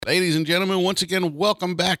Ladies and gentlemen, once again,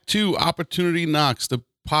 welcome back to Opportunity Knocks, the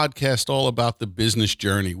podcast all about the business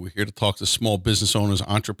journey. We're here to talk to small business owners,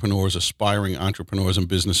 entrepreneurs, aspiring entrepreneurs, and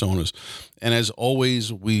business owners. And as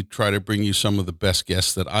always, we try to bring you some of the best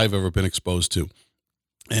guests that I've ever been exposed to.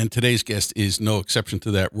 And today's guest is no exception to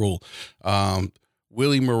that rule.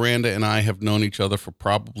 Willie Miranda and I have known each other for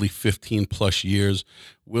probably 15 plus years.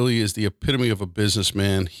 Willie is the epitome of a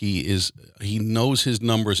businessman. He knows his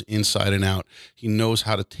numbers inside and out. He knows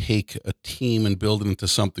how to take a team and build it into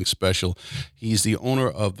something special. He's the owner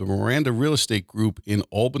of the Miranda Real Estate Group in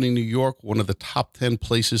Albany, New York, one of the top 10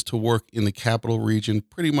 places to work in the capital region,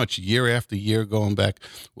 pretty much year after year going back.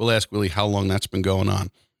 We'll ask Willie how long that's been going on.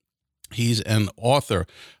 He's an author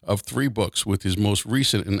of 3 books, with his most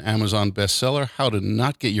recent an Amazon bestseller, How to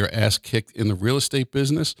Not Get Your Ass Kicked in the Real Estate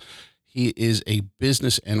Business. He is a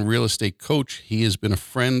business and real estate coach. He has been a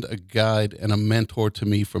friend, a guide, and a mentor to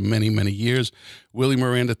me for many, many years. Willie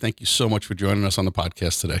Miranda, thank you so much for joining us on the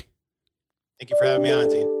podcast today. Thank you for having me on,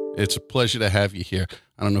 Dean. It's a pleasure to have you here.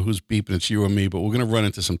 I don't know who's beeping, it's you or me, but we're going to run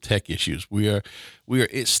into some tech issues. We are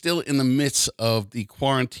still in the midst of the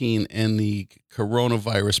quarantine and the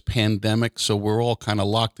coronavirus pandemic, so we're all kind of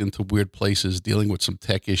locked into weird places dealing with some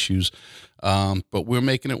tech issues, but we're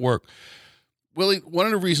making it work. Willie, one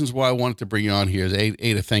of the reasons why I wanted to bring you on here is A,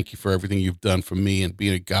 to thank you for everything you've done for me and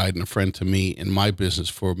being a guide and a friend to me in my business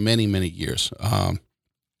for many, many years.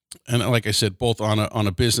 And like I said, both on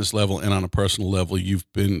a business level and on a personal level, you've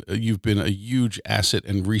been a huge asset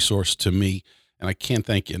and resource to me, and I can't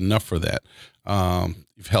thank you enough for that.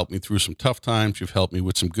 You've helped me through some tough times, you've helped me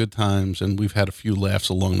with some good times, and we've had a few laughs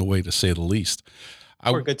along the way, to say the least.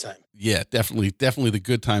 Or a good time. Yeah, definitely the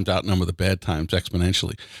good times outnumber the bad times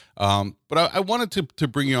exponentially. But I wanted to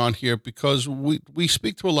bring you on here because we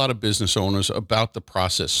speak to a lot of business owners about the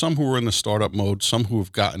process, some who are in the startup mode, some who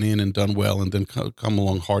have gotten in and done well and then come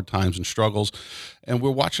along hard times and struggles. And we're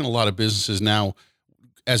watching a lot of businesses now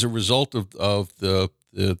as a result of the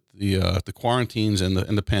quarantines and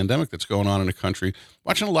the pandemic that's going on in the country,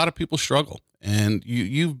 watching a lot of people struggle. And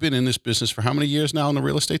you've been in this business for how many years now on the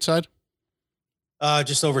real estate side?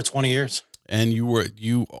 Just over 20 years. And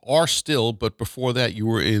you are still, but before that you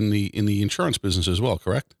were in the insurance business as well,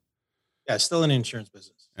 correct? Yeah, still in the insurance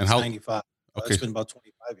business. And Since how? 95. Okay. It's been about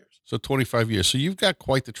 25 years. So 25 years. So you've got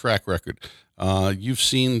quite the track record. You've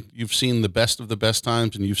seen the best of the best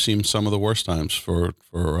times, and you've seen some of the worst times for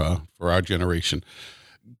our generation.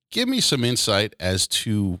 Give me some insight as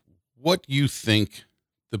to what you think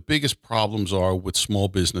the biggest problems are with small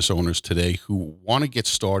business owners today who want to get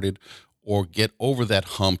started or get over that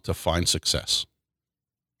hump to find success.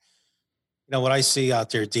 You know, what I see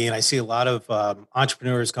out there, Dean, I see a lot of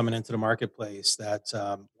entrepreneurs coming into the marketplace that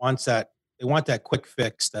they want that quick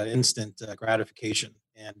fix, that instant gratification.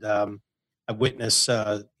 And I've witnessed,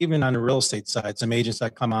 even on the real estate side, some agents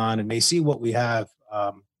that come on and they see what we have,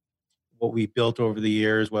 what we built over the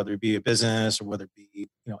years, whether it be a business or whether it be,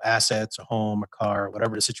 assets, a home, a car,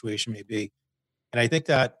 whatever the situation may be. And I think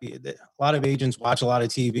that a lot of agents watch a lot of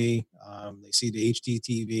TV. They see the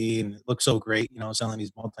HDTV and it looks so great, selling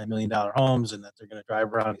these multi-million dollar homes and that they're going to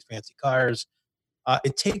drive around these fancy cars.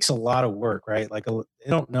 It takes a lot of work, right? They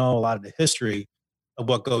don't know a lot of the history of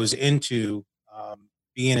what goes into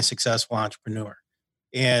being a successful entrepreneur.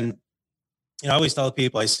 And I always tell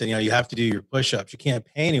people, I said, you have to do your push-ups. You can't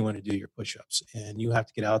pay anyone to do your push-ups, and you have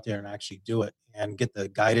to get out there and actually do it and get the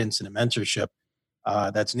guidance and the mentorship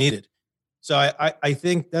that's needed. So I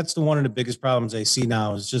think that's one of the biggest problems I see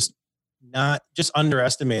now is just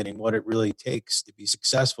underestimating what it really takes to be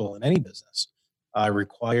successful in any business.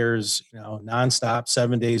 Requires, nonstop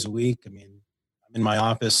 7 days a week. I mean, I'm in my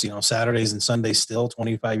office, Saturdays and Sundays still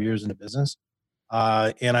 25 years in the business.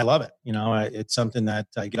 And I love it. It's something that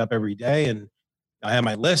I get up every day and I have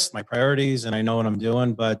my list, my priorities, and I know what I'm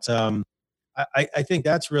doing. But I think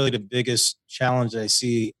that's really the biggest challenge I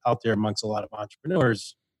see out there amongst a lot of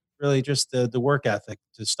entrepreneurs, really just the work ethic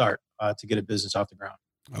to start to get a business off the ground.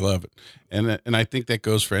 I love it. And I think that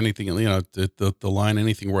goes for anything, the line,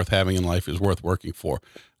 anything worth having in life is worth working for.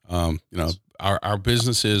 Our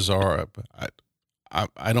businesses are,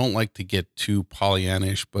 I don't like to get too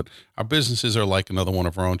Pollyannish, but our businesses are like another one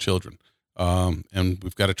of our own children. And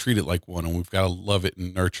we've got to treat it like one, and we've got to love it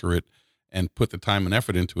and nurture it and put the time and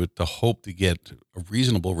effort into it to hope to get a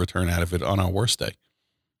reasonable return out of it on our worst day.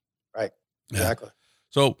 Right. Exactly. Yeah.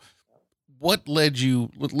 So what led you,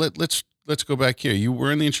 let's go back here. You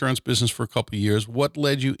were in the insurance business for a couple of years. What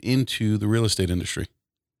led you into the real estate industry?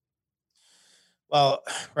 Well,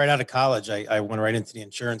 right out of college, I went right into the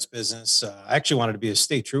insurance business. I actually wanted to be a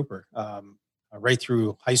state trooper right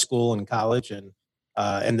through high school and college. And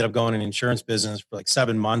Ended up going in insurance business for like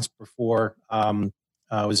 7 months before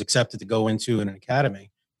I was accepted to go into an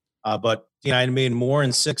academy. But I made more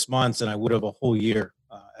in 6 months than I would have a whole year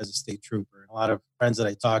as a state trooper. And a lot of friends that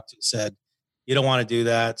I talked to said, "You don't want to do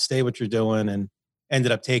that. Stay what you're doing," and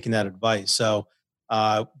ended up taking that advice. So,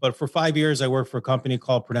 but for 5 years, I worked for a company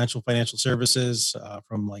called Prudential Financial Services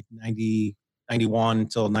from like 91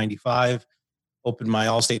 until 95. Opened my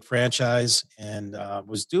Allstate franchise and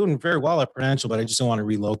was doing very well at Prudential, but I just didn't want to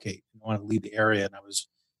relocate. I want to leave the area, and I was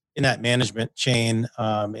in that management chain.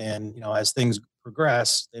 And as things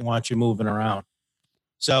progress, they want you moving around.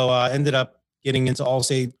 So I ended up getting into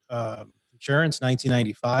Allstate Insurance,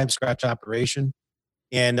 1995, scratch operation,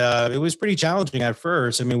 and it was pretty challenging at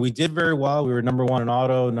first. I mean, we did very well. We were number one in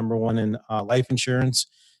auto, number one in life insurance,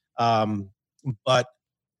 um, but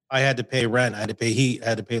I had to pay rent, I had to pay heat, I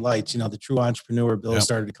had to pay lights. The true entrepreneur bill Yep.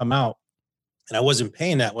 started to come out, and I wasn't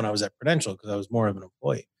paying that when I was at Prudential because I was more of an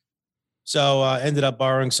employee. So I ended up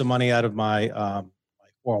borrowing some money out of my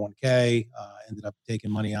 401k. Ended up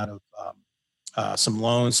taking money out of some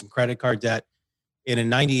loans, some credit card debt. And in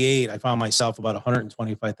 '98, I found myself about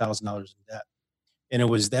 $125,000 in debt. And it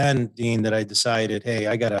was then, Dean, that I decided, hey,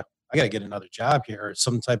 I gotta get another job here,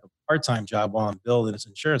 some type of part-time job while I'm building this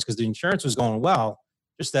insurance because the insurance was going well.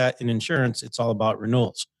 Just that in insurance, it's all about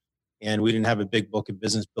renewals, and we didn't have a big book of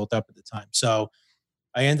business built up at the time. So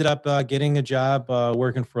I ended up getting a job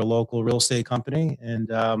working for a local real estate company,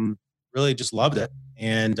 and really just loved it,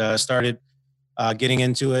 and started getting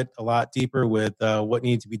into it a lot deeper with what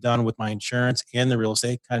needed to be done with my insurance and the real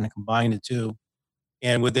estate, kind of combined the two.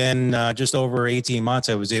 And within just over 18 months,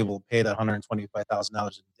 I was able to pay that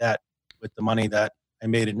 $125,000 in debt with the money that I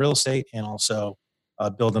made in real estate and also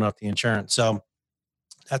building up the insurance. So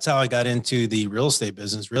that's how I got into the real estate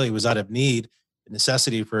business. Really, it was out of need, a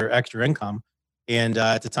necessity for extra income. And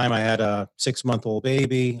at the time, I had a 6-month-old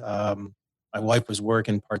baby. My wife was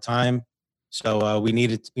working part time, so we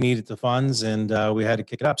needed the funds, and we had to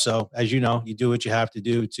kick it up. So as you know, you do what you have to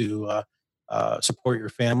do to support your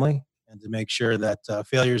family and to make sure that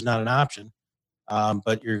failure is not an option,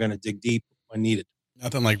 but you're going to dig deep when needed.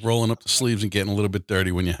 Nothing like rolling up the sleeves and getting a little bit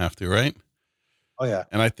dirty when you have to, right? Oh yeah,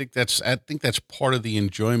 And I think that's part of the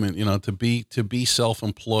enjoyment, to be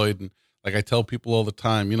self-employed. And like I tell people all the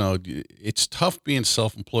time, it's tough being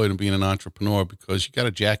self-employed and being an entrepreneur because you got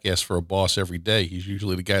a jackass for a boss every day. He's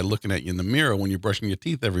usually the guy looking at you in the mirror when you're brushing your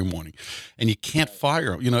teeth every morning, and you can't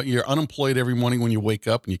fire him. You're unemployed every morning when you wake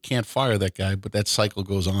up, and you can't fire that guy. But that cycle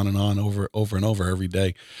goes on and on over and over every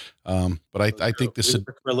day. But so I true. think this.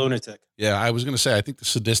 We're a lunatic. Yeah, I was going to say, I think the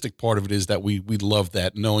sadistic part of it is that we love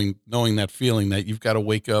that knowing that feeling that you've got to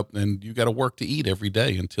wake up and you got to work to eat every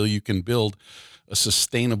day until you can build a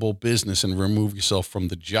sustainable business and remove yourself from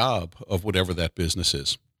the job of whatever that business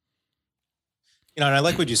is. And I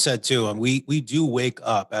like what you said too. And we do wake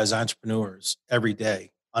up as entrepreneurs every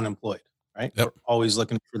day unemployed, right? We're Yep. always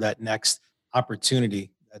looking for that next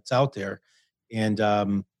opportunity that's out there. And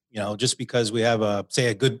just because we have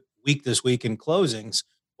a good week this week in closings,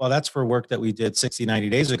 well, that's for work that we did 60, 90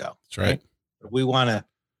 days ago, That's right. right? But we want to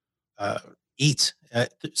uh, eat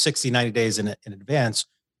 60, 90 days in advance.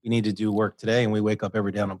 We need to do work today, and we wake up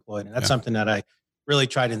every day unemployed. And that's Yeah. something that I really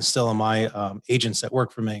try to instill in my agents that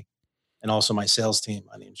work for me and also my sales team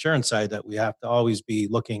on the insurance side, that we have to always be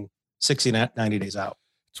looking 60, 90 days out.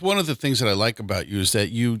 It's one of the things that I like about you is that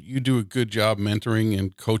you do a good job mentoring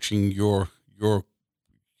and coaching your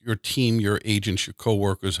team, your agents, your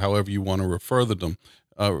coworkers, however you want to refer to them,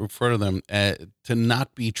 to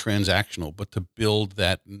not be transactional, but to build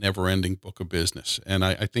that never-ending book of business. And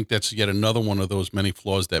I think that's yet another one of those many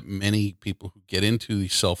flaws that many people who get into the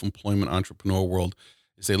self-employment entrepreneur world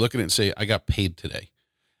is they look at it and say, "I got paid today."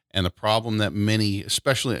 And the problem that many,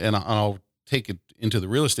 especially, and I'll take it into the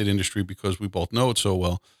real estate industry because we both know it so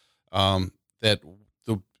well, that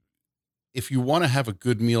the if you want to have a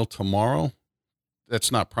good meal tomorrow,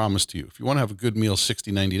 that's not promised to you. If you want to have a good meal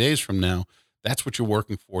 60, 90 days from now, that's what you're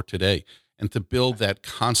working for today. And to build that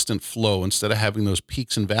constant flow instead of having those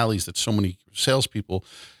peaks and valleys that so many salespeople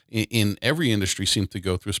in every industry seem to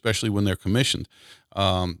go through, especially when they're commissioned,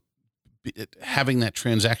 having that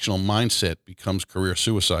transactional mindset becomes career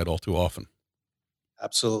suicide all too often.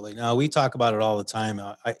 Absolutely. Now we talk about it all the time.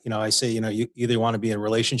 I say, you either want to be a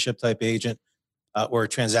relationship type agent or a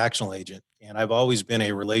transactional agent. And I've always been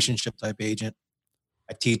a relationship type agent.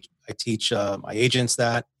 I teach my agents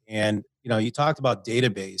that. And you talked about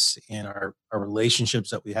database and our relationships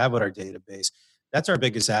that we have with our database. That's our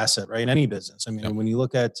biggest asset, right? In any business. I Yep. mean, when you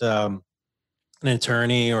look at an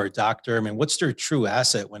attorney or a doctor, I mean, what's their true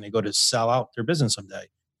asset when they go to sell out their business someday?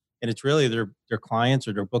 And it's really their clients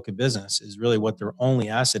or their book of business is really what their only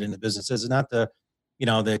asset in the business is. It's not the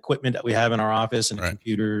equipment that we have in our office and the Right.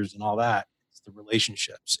 computers and all that. It's the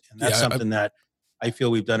relationships. And that's Yeah. something that I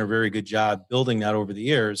feel we've done a very good job building that over the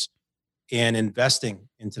years and investing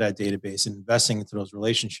into that database and investing into those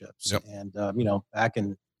relationships. Yep. And, back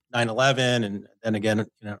in 9/11 and then again,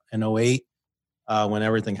 in '08, when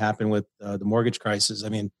everything happened with the mortgage crisis, I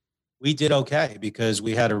mean, we did okay because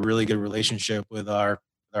we had a really good relationship with our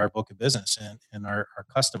book of business and our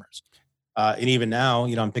customers. And even now,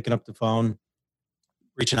 I'm picking up the phone,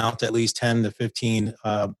 reaching out to at least 10 to 15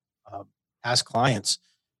 past clients,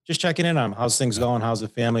 just checking in on them. How's things Yeah. going? How's the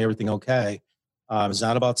family? Everything okay? It's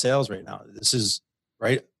not about sales right now. This is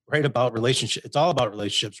right about relationship. It's all about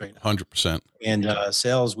relationships right now. 100%. And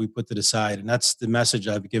sales we put to the side, and that's the message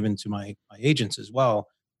I've given to my agents as well.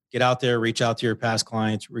 Get out there, reach out to your past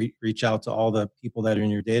clients, reach out to all the people that are in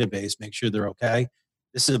your database, make sure they're okay.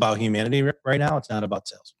 This is about humanity right now. It's not about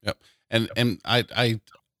sales. Yep. And I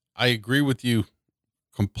agree with you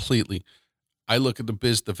completely. I look at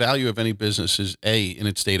the value of any business is A, in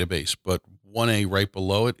its database, but 1A right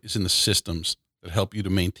below it is in the systems that help you to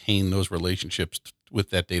maintain those relationships with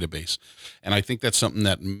that database. And I think that's something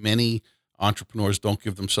that many entrepreneurs don't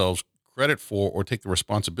give themselves credit for or take the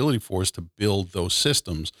responsibility for, is to build those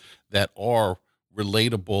systems that are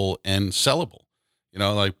relatable and sellable.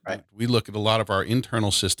 Like Right. we look at a lot of our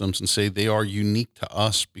internal systems and say they are unique to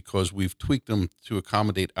us because we've tweaked them to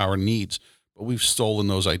accommodate our needs. But we've stolen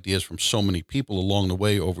those ideas from so many people along the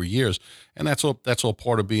way over years. And that's all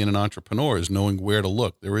part of being an entrepreneur, is knowing where to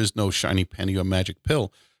look. There is no shiny penny or magic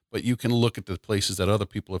pill, but you can look at the places that other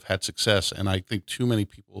people have had success. And I think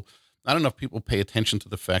not enough people pay attention to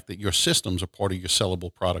the fact that your systems are part of your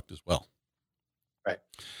sellable product as well. Right.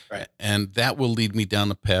 Right. And that will lead me down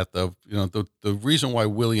the path of, the reason why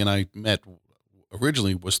Willie and I met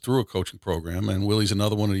originally was through a coaching program. And Willie's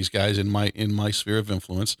another one of these guys in my sphere of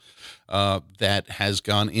influence that has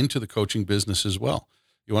gone into the coaching business as well.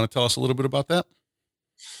 You want to tell us a little bit about that?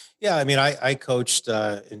 Yeah. I mean, I coached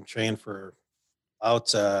and trained for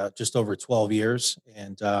about just over 12 years.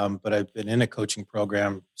 And, but I've been in a coaching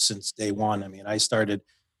program since day one. I mean, I started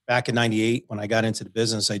back in '98 when I got into the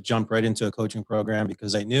business. I jumped right into a coaching program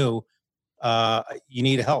because I knew you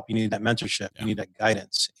need help, you need that mentorship, you Yeah. need that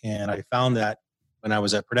guidance. And I found that when I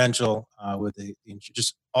was at Prudential, with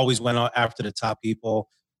just always went out after the top people,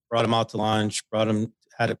 brought them out to lunch, brought them,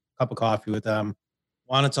 had a cup of coffee with them,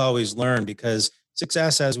 wanted to always learn because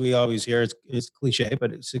success, as we always hear, it's cliche,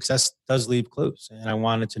 but success does leave clues. And I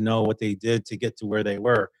wanted to know what they did to get to where they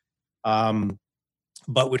were. Um,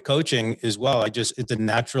 but with coaching as well, it's a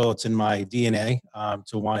natural, it's in my DNA,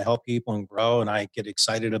 to want to help people and grow. And I get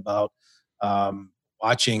excited about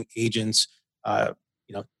watching agents, uh,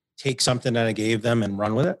 you know, take something that I gave them and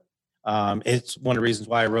run with it. It's one of the reasons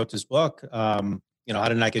why I wrote this book. How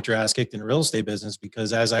did not get your ass kicked in the real estate business?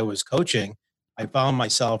 Because as I was coaching, I found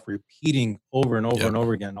myself repeating over and over Yep. and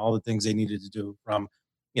over again all the things they needed to do from,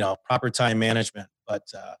 proper time management. But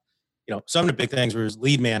some of the big things were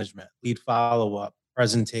lead management, lead follow up,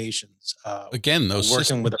 presentations, Again,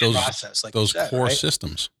 working with a process, like you those said, core right?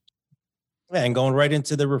 systems. Yeah, and going right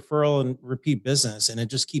into the referral and repeat business, and it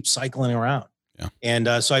just keeps cycling around. Yeah.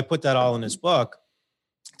 And so I put that all in this book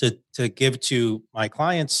to give to my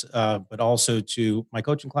clients, but also to my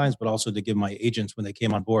coaching clients, but also to give my agents when they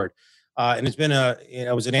came on board. And it's been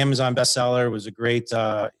it was an Amazon bestseller. It was a great,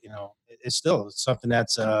 it's something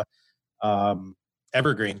that's um,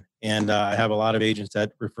 evergreen, and I have a lot of agents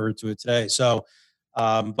that refer to it today. So,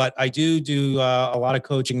 but I do a lot of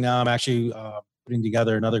coaching now. I'm actually putting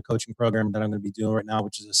together another coaching program that I'm going to be doing right now,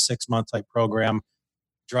 which is a 6-month type program,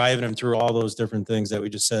 driving them through all those different things that we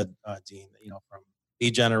just said, Dean. From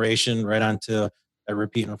lead generation right onto a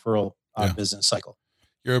repeat and referral Yeah. business cycle.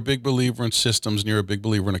 You're a big believer in systems, and you're a big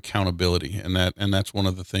believer in accountability, and that's one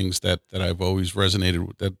of the things that I've always resonated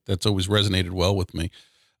with, that's always resonated well with me.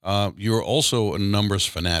 You're also a numbers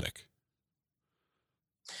fanatic.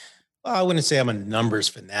 Well, I wouldn't say I'm a numbers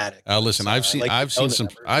fanatic, but Listen, I like to know the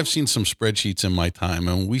numbers. I've seen some spreadsheets in my time,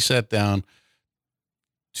 and we sat down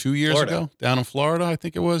 2 years Florida. ago down in Florida. I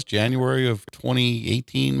think it was January of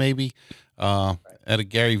 2018, maybe, Right. at a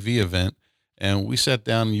Gary V event, and we sat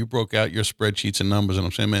down and you broke out your spreadsheets and numbers, and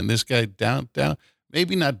I'm saying, man, this guy down,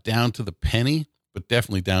 maybe not down to the penny, but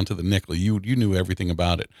definitely down to the nickel. You knew everything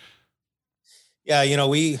about it. Yeah,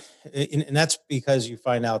 and that's because you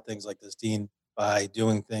find out things like this, Dean, by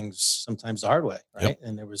doing things sometimes the hard way, Yep. right?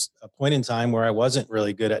 And there was a point in time where I wasn't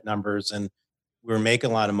really good at numbers, and we were making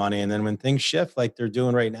a lot of money. And then when things shift like they're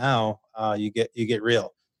doing right now, you get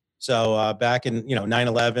real. So back in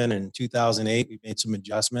 9/11 and 2008, we made some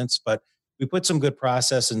adjustments, but we put some good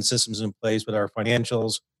process and systems in place with our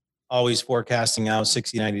financials, always forecasting out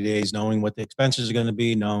 60, 90 days, knowing what the expenses are going to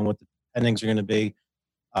be, knowing what the endings are going to be,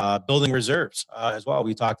 building reserves as well.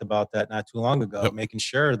 We talked about that not too long ago, Yep. making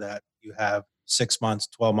sure that you have 6 months,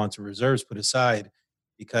 12 months of reserves put aside,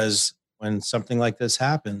 because when something like this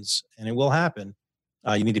happens, and it will happen,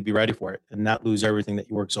 you need to be ready for it and not lose everything that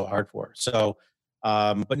you worked so hard for. So,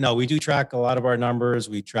 but no, we do track a lot of our numbers.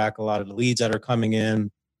 We track a lot of the leads that are coming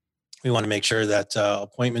in. We want to make sure that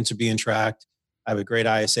appointments are being tracked. I have a great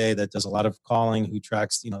ISA that does a lot of calling, who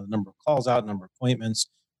tracks the number of calls out, number of appointments.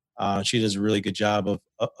 She does a really good job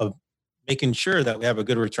of making sure that we have a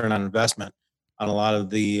good return on investment on a lot of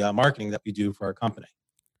the marketing that we do for our company.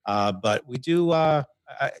 But we do. I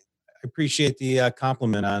appreciate the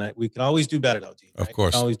compliment on it. We can always do better, though, Dean. Of Right? We can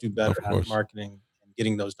course. always do better Of on course. marketing and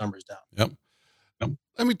getting those numbers down. Yep.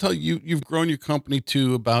 Let me tell you, you've grown your company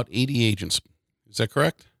to about 80 agents. Is that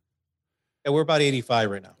correct? Yeah, we're about 85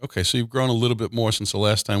 right now. Okay, so you've grown a little bit more since the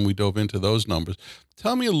last time we dove into those numbers.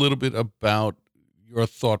 Tell me a little bit about your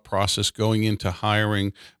thought process going into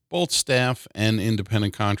hiring both staff and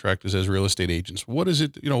independent contractors as real estate agents. What is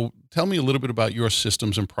it, tell me a little bit about your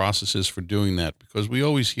systems and processes for doing that, because we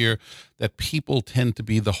always hear that people tend to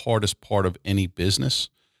be the hardest part of any business.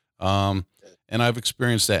 Um, and I've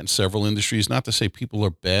experienced that in several industries. Not to say people are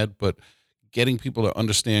bad, but getting people to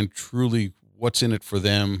understand truly what's in it for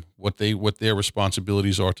them, what their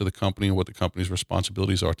responsibilities are to the company, and what the company's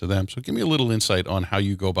responsibilities are to them. So give me a little insight on how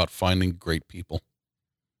you go about finding great people.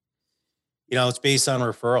 It's based on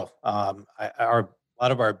referral. A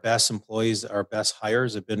lot of our best employees, our best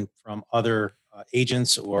hires, have been from other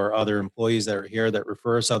agents or other employees that are here that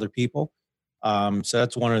refer us to other people. So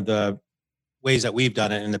that's one of the ways that we've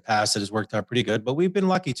done it in the past that has worked out pretty good. But we've been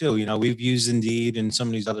lucky too. We've used Indeed and some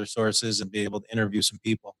of these other sources and be able to interview some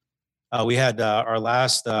people. We had our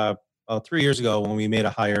last 3 years ago when we made a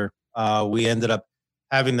hire. We ended up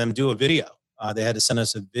having them do a video. They had to send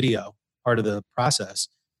us a video, part of the process,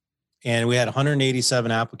 and we had 187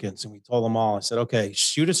 applicants, and we told them all, I said, okay,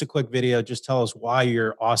 shoot us a quick video. Just tell us why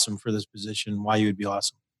you're awesome for this position, why you would be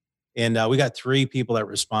awesome. And we got three people that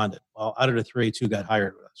responded. Well, out of the three, two got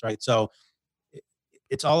hired with us, right? So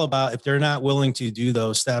it's all about, if they're not willing to do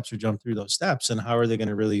those steps or jump through those steps, then how are they going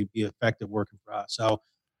to really be effective working for us? So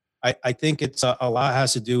I think it's a lot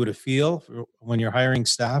has to do with a feel for when you're hiring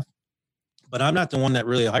staff, but I'm not the one that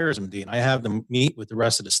really hires them, Dean. I have them meet with the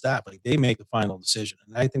rest of the staff. Like, they make the final decision.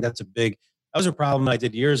 And I think that was a problem I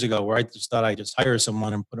did years ago, where I just thought I just hire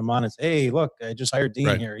someone and put them on and say, hey, look, I just hired Dean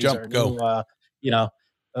Right. here. He's Jump, our go. new, you know,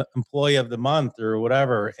 employee of the month or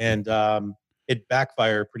whatever. And it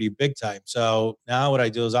backfired pretty big time. So now what I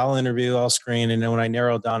do is I'll interview, I'll screen. And then when I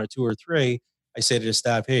narrow it down to two or three, I say to the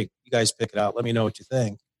staff, hey, you guys pick it out. Let me know what you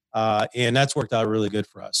think. And that's worked out really good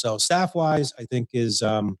for us. So staff wise, I think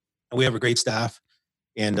we have a great staff.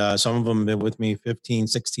 And some of them have been with me 15,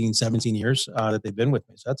 16, 17 years that they've been with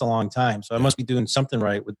me. So that's a long time. So I must be doing something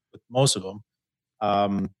right with most of them.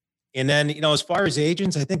 Um, and then, as far as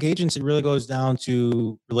agents, I think agents, it really goes down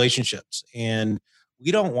to relationships. And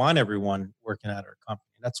we don't want everyone working at our company.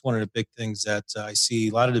 That's one of the big things that I see.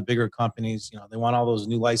 A lot of the bigger companies, they want all those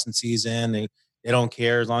new licensees in. They don't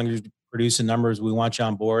care, as long as you're producing numbers. We want you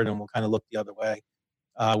on board, and we'll kind of look the other way.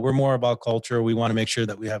 We're more about culture. We want to make sure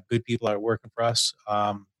that we have good people that are working for us,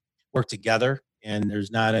 work together, and there's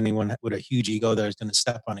not anyone with a huge ego that is going to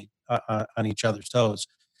step on each other's toes.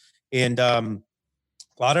 And a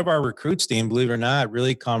lot of our recruits, Dean, believe it or not,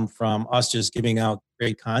 really come from us just giving out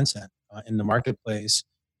great content in the marketplace.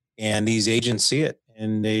 And these agents see it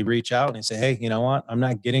and they reach out and they say, hey, you know what? I'm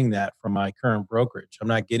not getting that from my current brokerage. I'm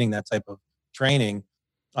not getting that type of training.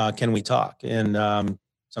 Can we talk? And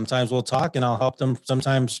sometimes we'll talk and I'll help them.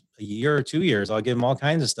 Sometimes a year or 2 years, I'll give them all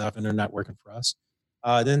kinds of stuff and they're not working for us.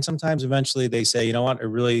 Then sometimes eventually they say, you know what? I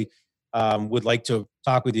really would like to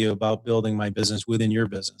talk with you about building my business within your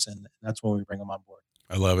business. And that's when we bring them on board.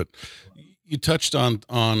 I love it. You touched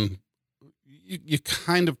you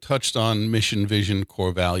kind of touched on mission, vision,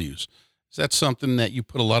 core values. Is that something that you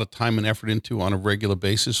put a lot of time and effort into on a regular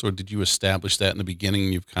basis, or did you establish that in the beginning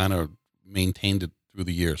and you've kind of maintained it through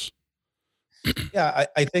the years? Yeah,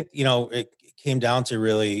 I think, it came down to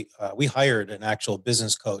really, we hired an actual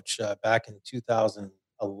business coach back in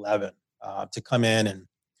 2011 to come in. And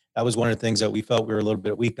that was one of the things that we felt we were a little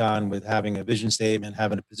bit weak on, with having a vision statement,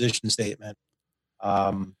 having a position statement,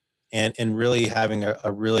 um, and really having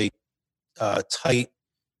a really tight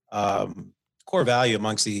core value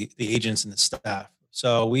amongst the agents and the staff.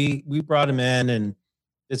 So we brought him in, and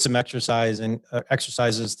did some exercises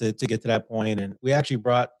to get to that point. And we actually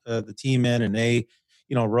brought the team in, and they,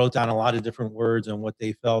 wrote down a lot of different words and what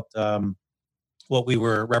they felt, what we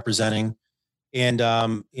were representing. And,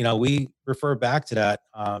 we refer back to that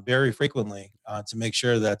very frequently to make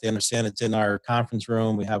sure that they understand it's in our conference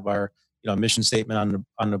room. We have our, mission statement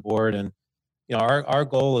on the board. And, our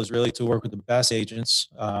goal is really to work with the best agents,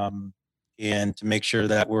 and to make sure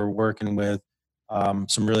that we're working with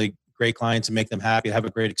some really great clients and make them happy, have a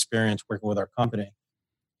great experience working with our company.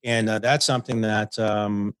 And that's something that,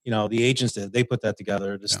 the agents did. They put that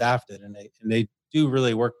together, the staff did, and they do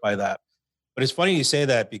really work by that. But it's funny you say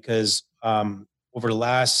that because over the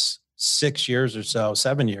last 6 years or so,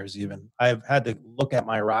 7 years even, I've had to look at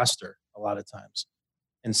my roster a lot of times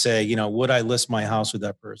and say, would I list my house with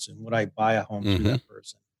that person? Would I buy a home through Hmm. that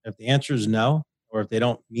person? If the answer is no, or if they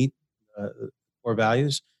don't meet core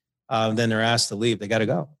values, then they're asked to leave. They got to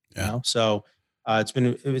go. Yeah. So it's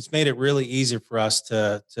made it really easy for us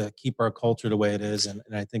to keep our culture the way it is, and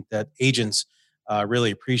I think that agents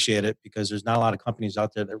really appreciate it because there's not a lot of companies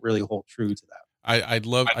out there that really hold true to that. I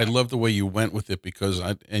love the way you went with it because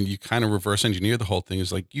and you kind of reverse engineer the whole thing.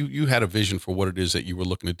 Is like you had a vision for what it is that you were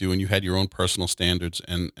looking to do, and you had your own personal standards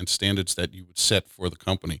and standards that you would set for the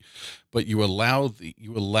company, but you allow the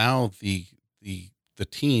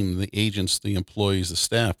team, the agents, the employees, the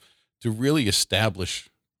staff to really establish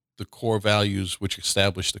the core values which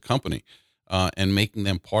establish the company, and making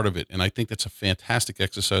them part of it. And I think that's a fantastic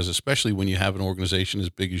exercise, especially when you have an organization as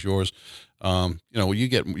big as yours. When you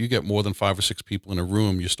get more than 5 or 6 people in a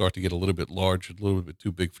room, you start to get a little bit large, a little bit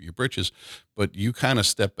too big for your britches. But you kind of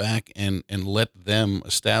step back and let them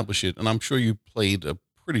establish it. And I'm sure you played a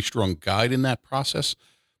pretty strong guide in that process,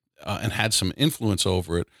 and had some influence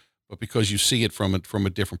over it, but because you see it from a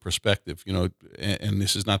different perspective, and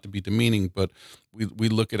this is not to be demeaning, but we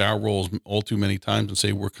look at our roles all too many times and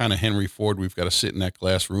say we're kind of Henry Ford. We've got to sit in that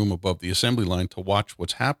glass room above the assembly line to watch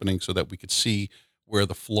what's happening so that we could see where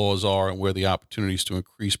the flaws are and where the opportunities to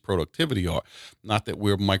increase productivity are. Not that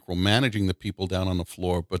we're micromanaging the people down on the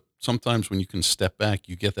floor, but sometimes when you can step back,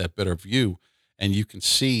 you get that better view and you can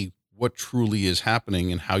see what truly is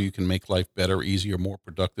happening and how you can make life better, easier, more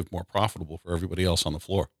productive, more profitable for everybody else on the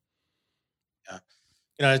floor.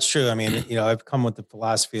 Yeah. It's true. I mean, I've come with the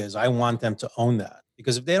philosophy is I want them to own that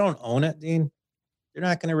because if they don't own it, Dean, they're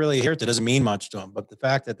not going to really hear it. It doesn't mean much to them. But the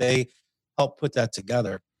fact that they help put that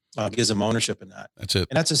together gives them ownership in that. That's it.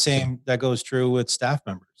 And that's the same that goes true with staff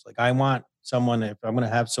members. Like I want someone, if I'm going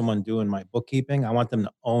to have someone doing my bookkeeping, I want them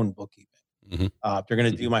to own bookkeeping. Hmm. If they're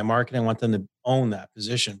going to do my marketing, I want them to own that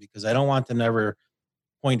position because I don't want them to ever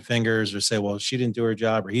point fingers or say, well, she didn't do her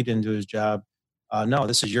job or he didn't do his job. No,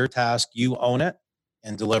 this is your task. You own it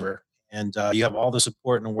and deliver. And you have all the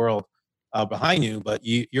support in the world behind you, but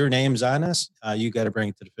your name's on this. You got to bring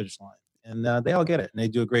it to the finish line. And they all get it. And they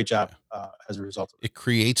do a great job as a result of it. It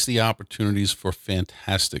creates the opportunities for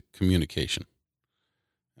fantastic communication.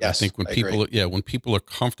 And I Yes, think when I agree. when people are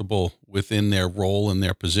comfortable within their role and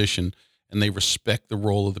their position and they respect the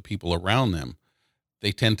role of the people around them,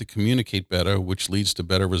 they tend to communicate better, which leads to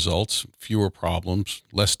better results, fewer problems,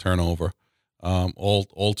 less turnover,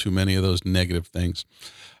 all too many of those negative things.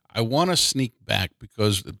 I want to sneak back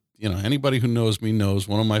because anybody who knows me knows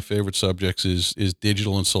one of my favorite subjects is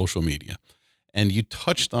digital and social media, and you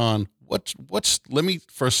touched on what's. Let me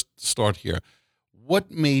first start here.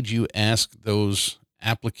 What made you ask those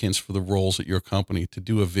applicants for the roles at your company to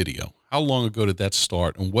do a video? How long ago did that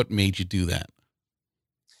start, and what made you do that?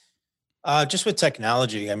 Just with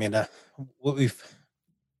technology, I mean, what we've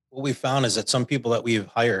what we found is that some people that we've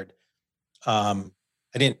hired, I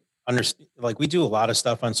didn't understand. Like we do a lot of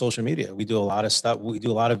stuff on social media. We do a lot of stuff. We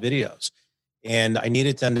do a lot of videos, and I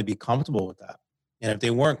needed them to be comfortable with that. And if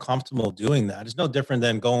they weren't comfortable doing that, it's no different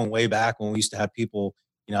than going way back when we used to have people,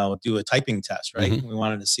 do a typing test, right? Hmm. We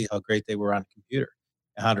wanted to see how great they were on a computer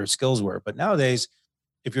and how their skills were. But nowadays,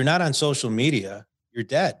 if you're not on social media, you're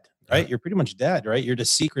dead, Yeah. right? You're pretty much dead, right? You're the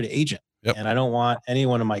secret agent. Yep. And I don't want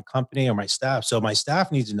anyone in my company or my staff. So my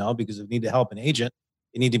staff needs to know because if they need to help an agent,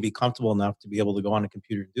 they need to be comfortable enough to be able to go on a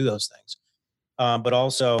computer and do those things. But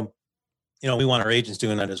also, we want our agents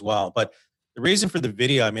doing that as well. But the reason for the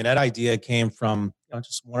video, I mean, that idea came from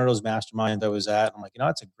just one of those masterminds I was at. I'm like,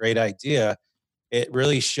 it's a great idea. It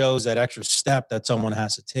really shows that extra step that someone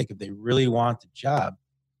has to take if they really want the job.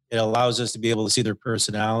 It allows us to be able to see their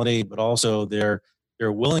personality, but also their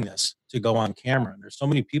willingness to go on camera. And there's so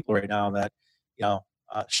many people right now that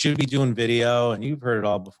should be doing video, and you've heard it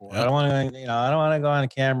all before. I Yep. don't want to, I don't want to go on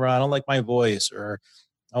camera. I don't like my voice, or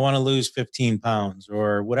I want to lose 15 pounds,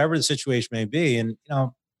 or whatever the situation may be. And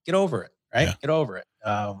get over it, right? Yeah. Get over it.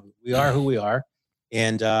 We are who we are,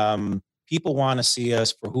 and people want to see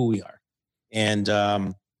us for who we are. And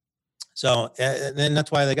and then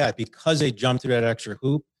that's why they got it, because they jumped through that extra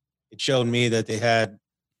hoop. It showed me that they had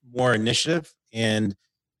more initiative, and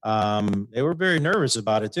they were very nervous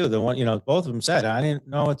about it too. The one, both of them said, "I didn't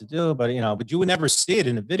know what to do," but you would never see it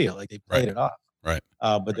in the video, like they played Right. it off. Right.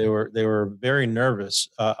 But they were very nervous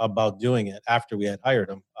about doing it after we had hired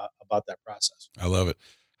them about that process. I love it.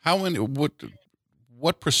 How many,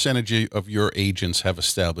 what percentage of your agents have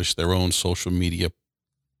established their own social media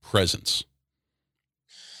presence?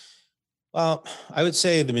 Well, I would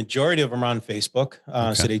say the majority of them are on Facebook,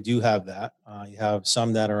 so Okay. they do have that. You have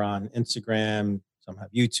some that are on Instagram, some have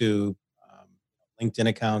YouTube, LinkedIn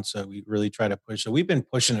accounts. So we really try to push. So we've been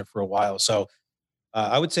pushing it for a while. So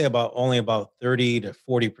I would say only about 30 to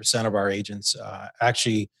 40% of our agents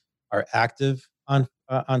actually are active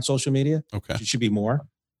on social media. Okay. It should be more.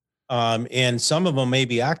 And some of them may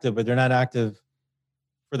be active, but they're not active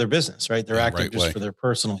for their business, right? They're Yeah, active right just way. for their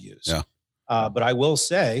personal use. Yeah. But I will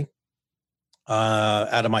say,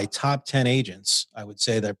 out of my top 10 agents, I would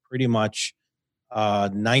say that pretty much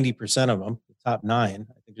 90% of them, the top nine,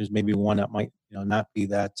 I think there's maybe one that might not be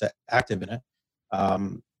that active in it,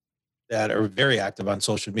 um, that are very active on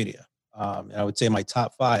social media. And I would say my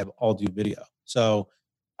top five all do video. So,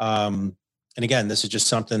 and again, this is just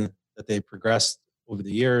something that they progressed over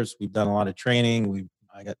the years. We've done a lot of training.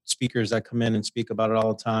 I got speakers that come in and speak about it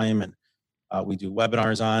all the time, and we do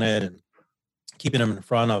webinars on it and keeping them in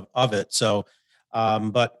front of it. So,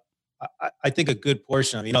 but I think a good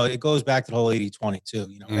portion of it goes back to the whole 80-20 too.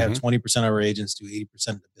 We have Mhm. 20% of our agents do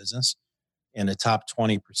 80% of the business, and the top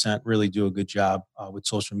 20% really do a good job with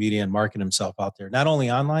social media and marketing themselves out there, not only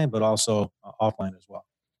online, but also offline as well.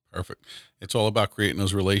 Perfect. It's all about creating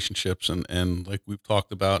those relationships, and like we've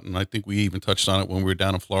talked about, and I think we even touched on it when we were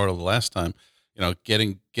down in Florida the last time,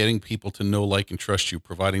 getting people to know, like, and trust you,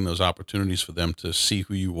 providing those opportunities for them to see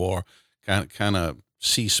who you are, kind of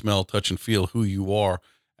see, smell, touch, and feel who you are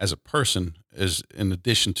as a person, as in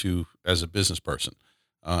addition to as a business person.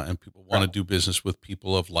 And people want to Right. do business with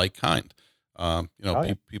people of like kind, Oh,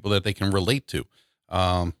 yeah. people that they can relate to.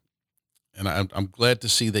 Um, and I'm glad to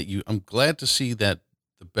see that I'm glad to see that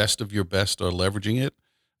the best of your best are leveraging it.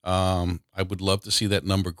 I would love to see that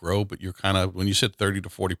number grow, but you're kind of, when you said 30 to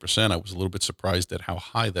 40%, I was a little bit surprised at how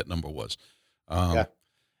high that number was. Yeah. Um,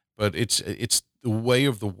 but it's the way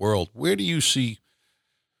of the world. Where do you see,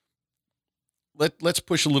 let's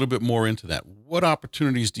push a little bit more into that. What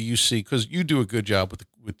opportunities do you see? Because you do a good job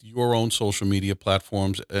with your own social media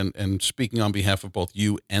platforms, and speaking on behalf of both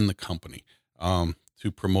you and the company,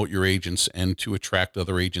 to promote your agents and to attract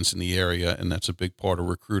other agents in the area. And that's a big part of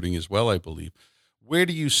recruiting as well, I believe. Where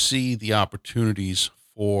do you see the opportunities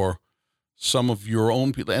for some of your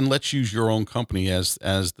own people? And let's use your own company as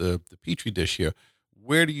the petri dish here.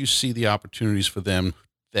 Where do you see the opportunities for them?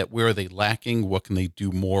 That where are they lacking? What can they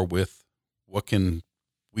do more with? What can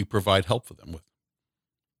we provide help for them with?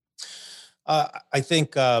 I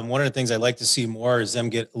think one of the things I'd like to see more is them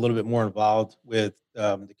get a little bit more involved with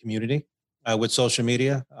the community with social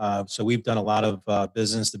media. So we've done a lot of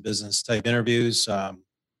business to business type interviews.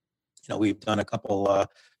 We've done a couple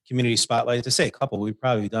community spotlights. To say a couple, we've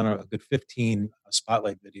probably done a good 15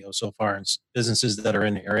 spotlight videos so far in businesses that are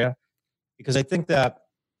in the area. Because I think that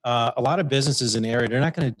a lot of businesses in the area, they're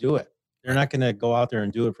not going to do it. They're Right. not going to go out there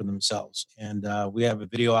and do it for themselves. And we have a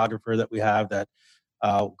videographer that we have that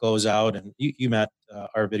goes out, and you met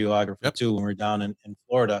our videographer Yep. too when we were down in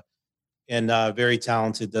Florida, and very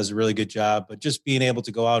talented, does a really good job. But just being able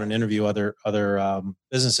to go out and interview other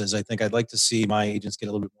businesses, I think I'd like to see my agents get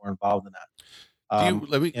a little bit more involved in that. Do you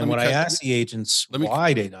let And me when I cut ask the agents let me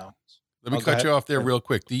why they don't, let me oh, go cut ahead. you off there Sure. real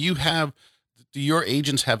quick. Do your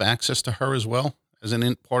agents have access to her as well as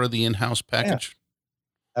part of the in-house Yeah, package?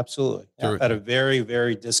 absolutely. Yeah, Through at a very,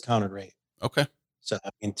 very discounted rate. Okay. So I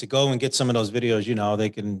mean, to go and get some of those videos, they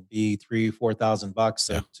can be 3, 4 thousand bucks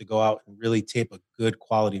Yeah. to go out and really tape a good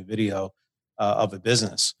quality video of a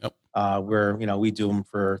business. Yep. Where we do them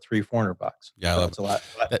for 300, 400 bucks. Yeah, I So love it's a it. lot,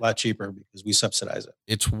 lot, That lot cheaper because we subsidize it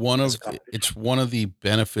as a company. it's one of the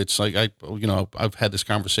benefits. Like I've had this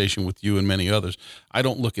conversation with you and many others. I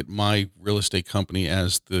don't look at my real estate company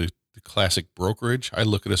as the classic brokerage. I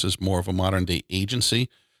look at us as more of a modern day agency.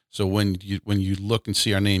 So when you look and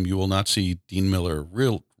see our name, you will not see Dean Miller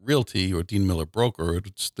Realty or Dean Miller Broker.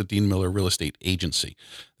 It's the Dean Miller Real Estate Agency.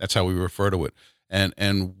 That's how we refer to it. And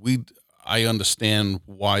I understand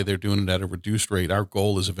why they're doing it at a reduced rate. Our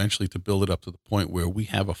goal is eventually to build it up to the point where we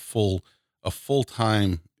have a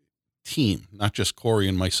full-time team, not just Corey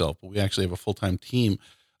and myself, but we actually have a full-time team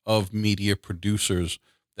of media producers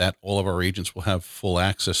that all of our agents will have full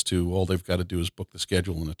access to. All they've got to do is book the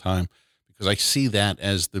schedule and the time, because I see that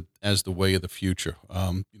as the way of the future.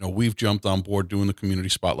 We've jumped on board doing the community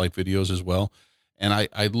spotlight videos as well, and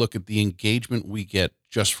I look at the engagement we get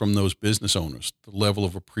just from those business owners, the level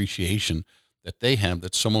of appreciation that they have,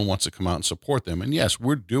 that someone wants to come out and support them. And yes,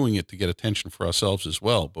 we're doing it to get attention for ourselves as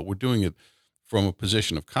well, but we're doing it from a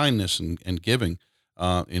position of kindness and giving,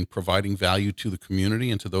 in providing value to the community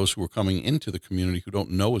and to those who are coming into the community who don't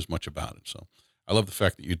know as much about it. So I love the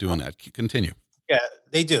fact that you're doing that. Continue. Yeah,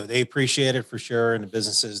 they do. They appreciate it for sure, and the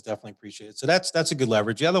businesses definitely appreciate it. So that's a good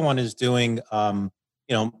leverage. The other one is doing,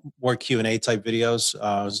 more Q&A type videos,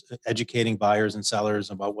 educating buyers and sellers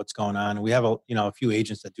about what's going on. And we have a few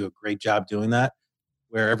agents that do a great job doing that,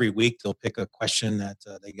 where every week they'll pick a question that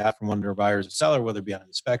they got from one of their buyers or seller, whether it be on an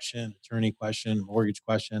inspection, attorney question, mortgage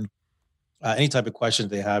question, any type of questions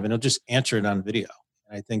they have, and they'll just answer it on video.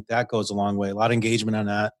 And I think that goes a long way. A lot of engagement on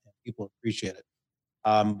that, and people appreciate it.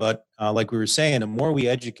 But like we were saying, the more we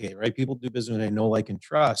educate, right? People do business when they know, like, and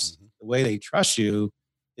trust. Hmm. The way they trust you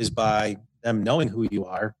is by them knowing who you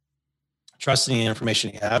are, trusting the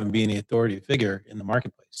information you have, and being the authority figure in the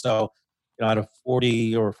marketplace. So, out of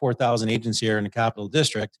 40 or 4,000 agents here in the Capital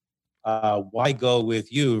District, why go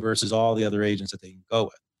with you versus all the other agents that they can go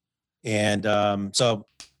with? And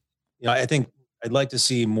I think I'd like to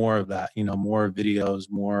see more of that, more videos,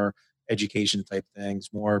 more education type things,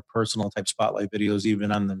 more personal type spotlight videos,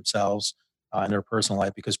 even on themselves in their personal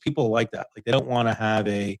life, because people like that. Like, they don't want to have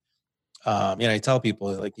I tell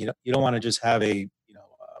people, like, you don't want to just have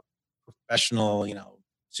professional,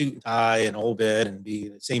 suit and tie and whole bit and be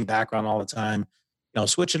the same background all the time.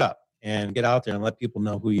 Switch it up and get out there and let people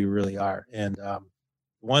know who you really are. And the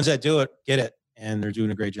ones that do it get it, and they're doing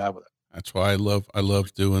a great job with it. That's why I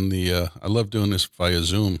love doing this via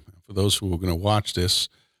Zoom. For those who are going to watch this,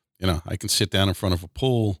 I can sit down in front of a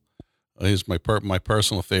pool. Here's my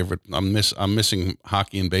personal favorite. I'm missing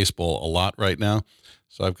hockey and baseball a lot right now.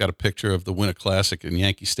 So I've got a picture of the Winter Classic in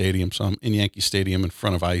Yankee Stadium. So I'm in Yankee Stadium in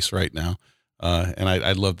front of ice right now. And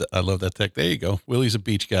I love that. I love that tech. There you go. Willie's a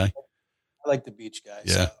beach guy. I like the beach guys.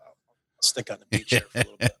 Yeah. I'll stick on the beach here for a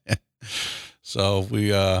little bit. So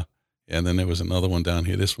and then there was another one down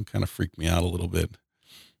here. This one kind of freaked me out a little bit,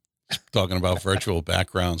 talking about virtual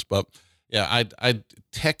backgrounds. But yeah,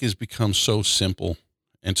 tech has become so simple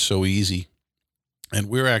and so easy. And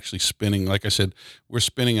we're actually spinning, like I said, we're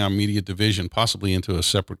spinning our media division possibly into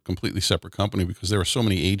a completely separate company, because there are so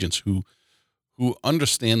many agents who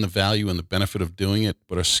understand the value and the benefit of doing it,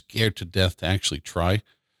 but are scared to death to actually try.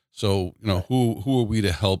 So, who are we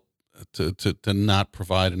to help to not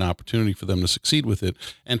provide an opportunity for them to succeed with it,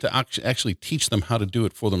 and to actually teach them how to do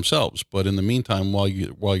it for themselves. But in the meantime, while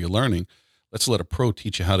you're learning, let's let a pro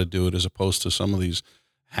teach you how to do it, as opposed to some of these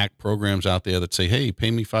hack programs out there that say, "Hey, pay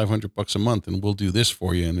me $500 a month and we'll do this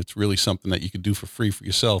for you." And it's really something that you could do for free for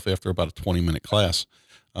yourself after about a 20-minute class.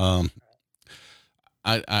 Um,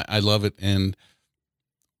 I love it. And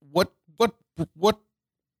what what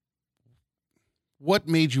what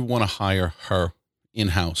made you want to hire her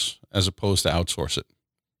in-house as opposed to outsource it?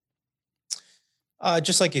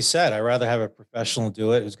 Just like you said, I'd rather have a professional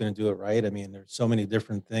do it who's going to do it right. I mean, there's so many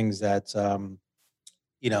different things that,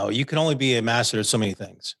 you can only be a master of so many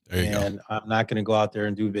things. There you go. And I'm not going to go out there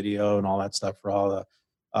and do video and all that stuff for all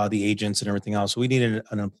the agents and everything else. We needed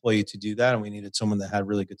an employee to do that, and we needed someone that had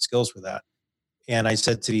really good skills for that. And I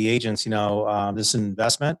said to the agents, this is an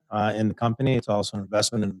investment in the company. It's also an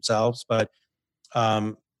investment in themselves. But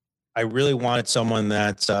um, I really wanted someone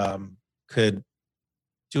that could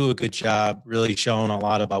do a good job, really showing a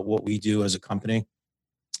lot about what we do as a company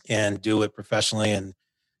and do it professionally. And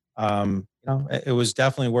it was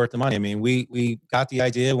definitely worth the money. I mean, we got the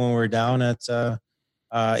idea when we were down at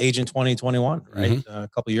Agent 2021, right, Hmm. a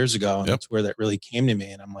couple of years ago, and Yep. that's where that really came to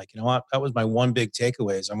me. And I'm like, you know what, that was my one big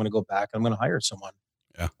takeaway: is I'm going to go back. I'm going to hire someone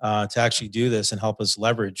Yeah. to actually do this and help us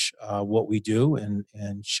leverage what we do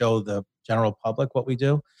and show the general public what we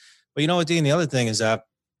do. But you know what, Dean? The other thing is that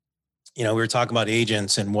we were talking about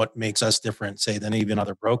agents and what makes us different, say, than even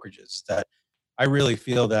other brokerages. Is that I really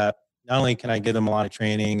feel that not only can I give them a lot of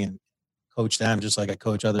training and coach them just like I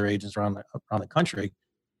coach other agents around the country,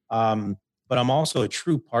 um, but I'm also a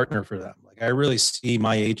true partner for them. Like, I really see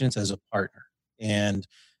my agents as a partner, and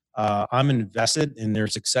I'm invested in their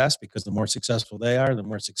success, because the more successful they are, the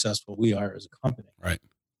more successful we are as a company. Right.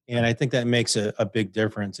 And I think that makes a big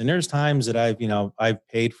difference. And there's times that I've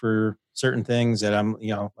paid for certain things that I'm,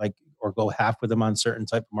 like, or go half with them on certain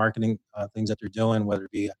type of marketing things that they're doing, whether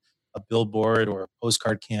it be a billboard or a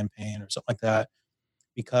postcard campaign or something like that,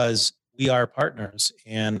 because we are partners,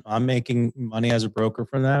 and I'm making money as a broker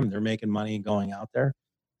for them. They're making money going out there.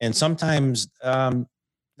 And sometimes,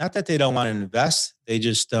 not that they don't want to invest, they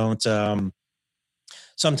just don't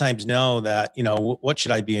sometimes know that, what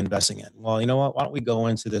should I be investing in? Well, you know what? Why don't we go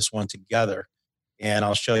into this one together and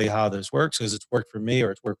I'll show you how this works because it's worked for me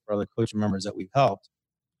or it's worked for other coaching members that we've helped.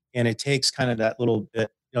 And it takes kind of that little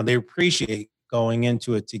bit, they appreciate going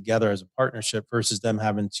into it together as a partnership versus them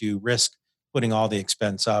having to risk putting all the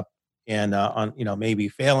expense up and on, maybe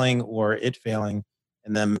failing or it failing.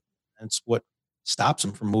 And then that's what stops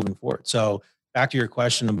them from moving forward. So back to your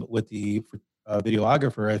question with the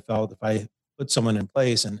videographer, I felt if I put someone in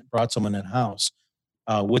place and brought someone in house,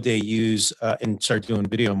 would they use and start doing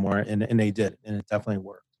video more? And they did, and it definitely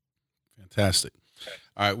worked. Fantastic.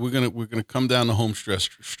 All right, we're gonna come down the home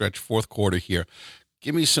stretch fourth quarter here.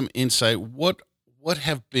 Give me some insight. What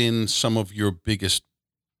have been some of your biggest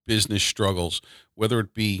business struggles, whether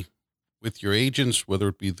it be with your agents, whether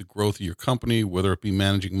it be the growth of your company, whether it be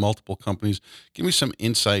managing multiple companies? Give me some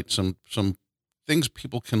insight, some things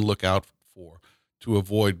people can look out for to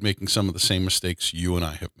avoid making some of the same mistakes you and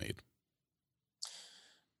I have made.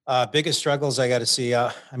 Biggest struggles I got to see.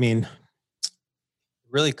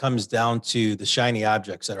 Really comes down to the shiny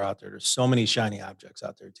objects that are out there. There's so many shiny objects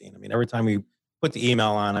out there, Dean. I mean, every time we put the email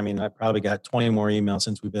on, I probably got 20 more emails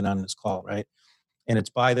since we've been on this call, right? And it's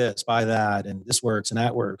buy this, buy that, and this works and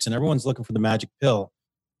that works, and everyone's looking for the magic pill.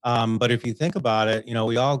 But if you think about it,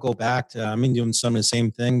 we all go back to, I've been doing some of the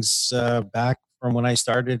same things back from when I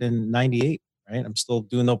started in 98, right? I'm still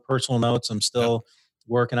doing those personal notes. I'm still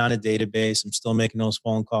working on a database. I'm still making those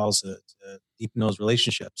phone calls to deepen those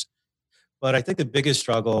relationships. But I think the biggest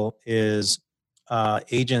struggle is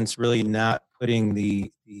agents really not putting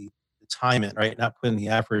the time in, right? Not putting the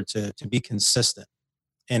effort to be consistent,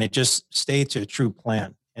 and it just stay to a true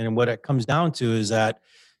plan. And what it comes down to is that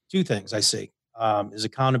two things I see is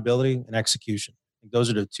accountability and execution. I think those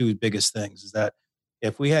are the two biggest things. Is that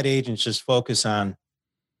if we had agents just focus on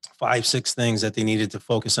 5, 6 things that they needed to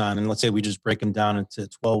focus on, and let's say we just break them down into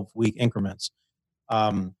 12-week increments,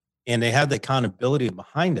 and they have the accountability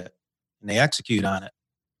behind it and they execute on it,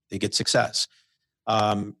 they get success.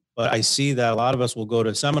 But I see that a lot of us will go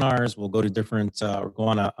to seminars, we'll go to different, or go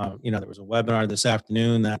on there was a webinar this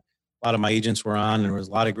afternoon that a lot of my agents were on, and there was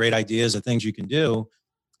a lot of great ideas of things you can do.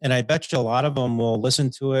 And I bet you a lot of them will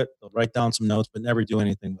listen to it, they'll write down some notes, but never do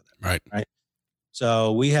anything with it. Right. Right.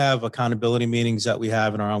 So we have accountability meetings that we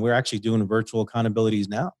have in our own. We're actually doing virtual accountabilities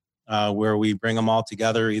now, where we bring them all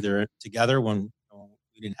together, either together when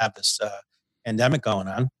we didn't have this pandemic going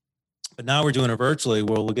on. But now we're doing it virtually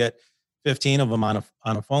where we'll get 15 of them on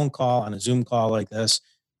a phone call, on a Zoom call like this.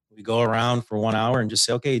 We go around for 1 hour and just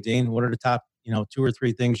say, okay, Dean, what are the top, 2 or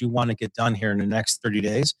 3 things you want to get done here in the next 30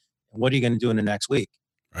 days? And what are you going to do in the next week?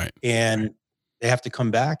 Right. And they have to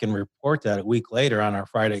come back and report that a week later on our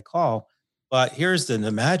Friday call. But here's the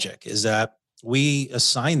magic is that we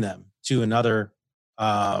assign them to another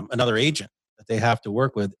agent that they have to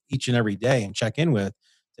work with each and every day and check in with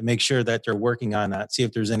to make sure that they're working on that, see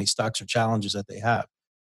if there's any stocks or challenges that they have.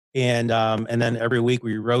 And then every week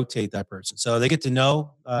we rotate that person. So they get to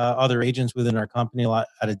know other agents within our company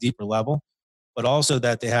at a deeper level, but also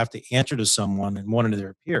that they have to answer to someone and one of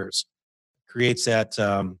their peers creates that,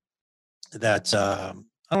 I don't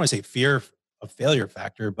want to say fear of failure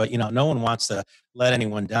factor, but no one wants to let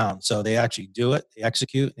anyone down. So they actually do it, they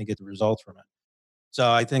execute, and they get the results from it.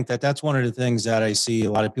 So I think that that's one of the things that I see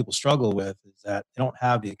a lot of people struggle with is that they don't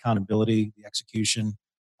have the accountability, the execution,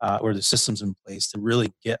 or the systems in place to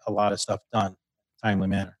really get a lot of stuff done in a timely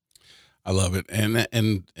manner. I love it.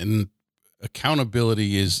 And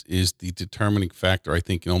accountability is the determining factor, I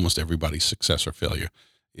think, in almost everybody's success or failure.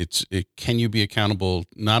 Can you be accountable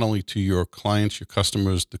not only to your clients, your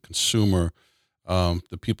customers, the consumer,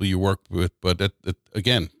 the people you work with, but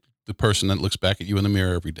again, the person that looks back at you in the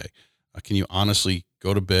mirror every day. Can you honestly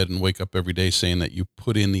go to bed and wake up every day saying that you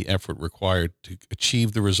put in the effort required to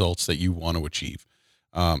achieve the results that you want to achieve,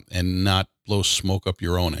 and not blow smoke up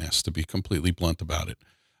your own ass, to be completely blunt about it?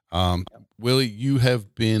 Willie, you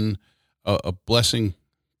have been a blessing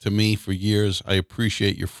to me for years. I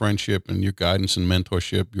appreciate your friendship and your guidance and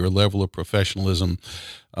mentorship, your level of professionalism,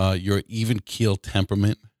 your even keel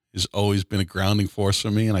temperament has always been a grounding force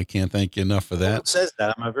for me, and I can't thank you enough for that. Who says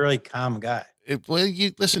that? I'm a very calm guy.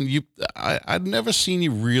 I've never seen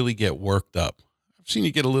you really get worked up. I've seen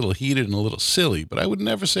you get a little heated and a little silly, but I would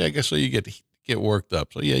never say, I guess, so you get worked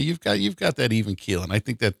up. So yeah, you've got that even keel. And I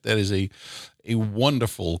think that is a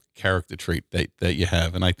wonderful character trait that you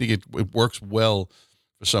have. And I think it works well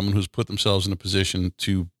for someone who's put themselves in a position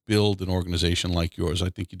to build an organization like yours. I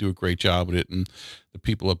think you do a great job with it. And the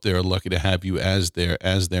people up there are lucky to have you as their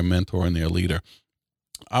mentor and their leader.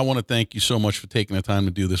 I want to thank you so much for taking the time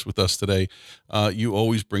to do this with us today. You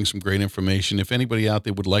always bring some great information. If anybody out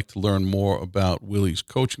there would like to learn more about Willie's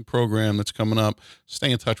coaching program that's coming up,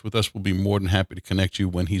 stay in touch with us. We'll be more than happy to connect you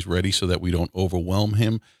when he's ready so that we don't overwhelm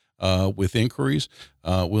him with inquiries.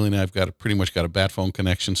 Willie and I have pretty much got a bat phone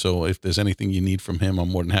connection. So if there's anything you need from him, I'm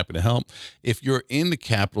more than happy to help. If you're in the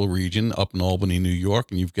capital region up in Albany, New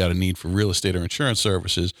York, and you've got a need for real estate or insurance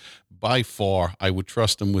services, by far, I would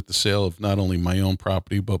trust him with the sale of not only my own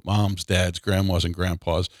property, but mom's, dad's, grandma's, and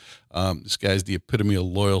grandpa's. This guy's the epitome of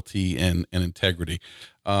loyalty and integrity.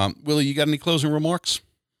 Willie, you got any closing remarks?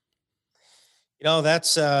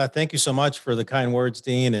 That's thank you so much for the kind words,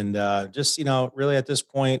 Dean. And just, really at this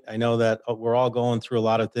point, I know that we're all going through a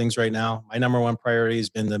lot of things right now. My number one priority has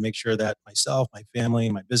been to make sure that myself, my family,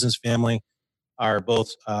 my business family are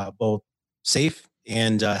both safe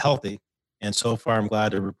and healthy. And so far, I'm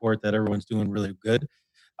glad to report that everyone's doing really good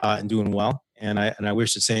and doing well. And I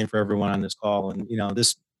wish the same for everyone on this call. And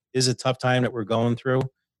this is a tough time that we're going through.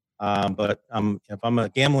 But if I'm a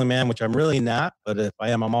gambling man, which I'm really not, but if I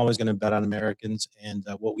am, I'm always going to bet on Americans and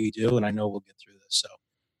what we do. And I know we'll get through this.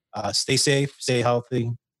 So stay safe, stay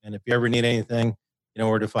healthy. And if you ever need anything, you know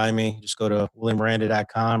where to find me. Just go to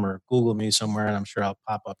williammiranda.com or Google me somewhere, and I'm sure I'll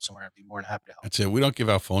pop up somewhere. I'd be more than happy to help. That's it. We don't give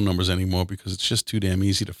out phone numbers anymore because it's just too damn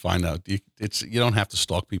easy to find out. You don't have to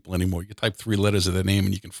stalk people anymore. You type 3 letters of their name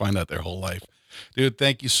and you can find out their whole life. Dude,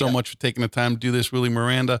 thank you so much for taking the time to do this, Willie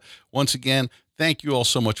Miranda. Once again, thank you all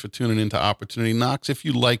so much for tuning into Opportunity Knocks. If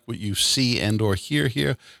you like what you see and or hear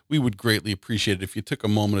here, we would greatly appreciate it if you took a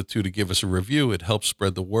moment or two to give us a review. It helps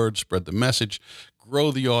spread the word, spread the message,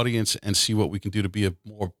 grow the audience, and see what we can do to be a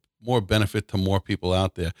more benefit to more people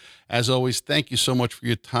out there. As always, thank you so much for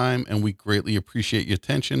your time, and we greatly appreciate your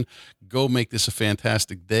attention. Go make this a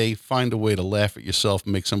fantastic day. Find a way to laugh at yourself,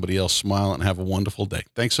 make somebody else smile, and have a wonderful day.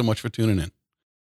 Thanks so much for tuning in.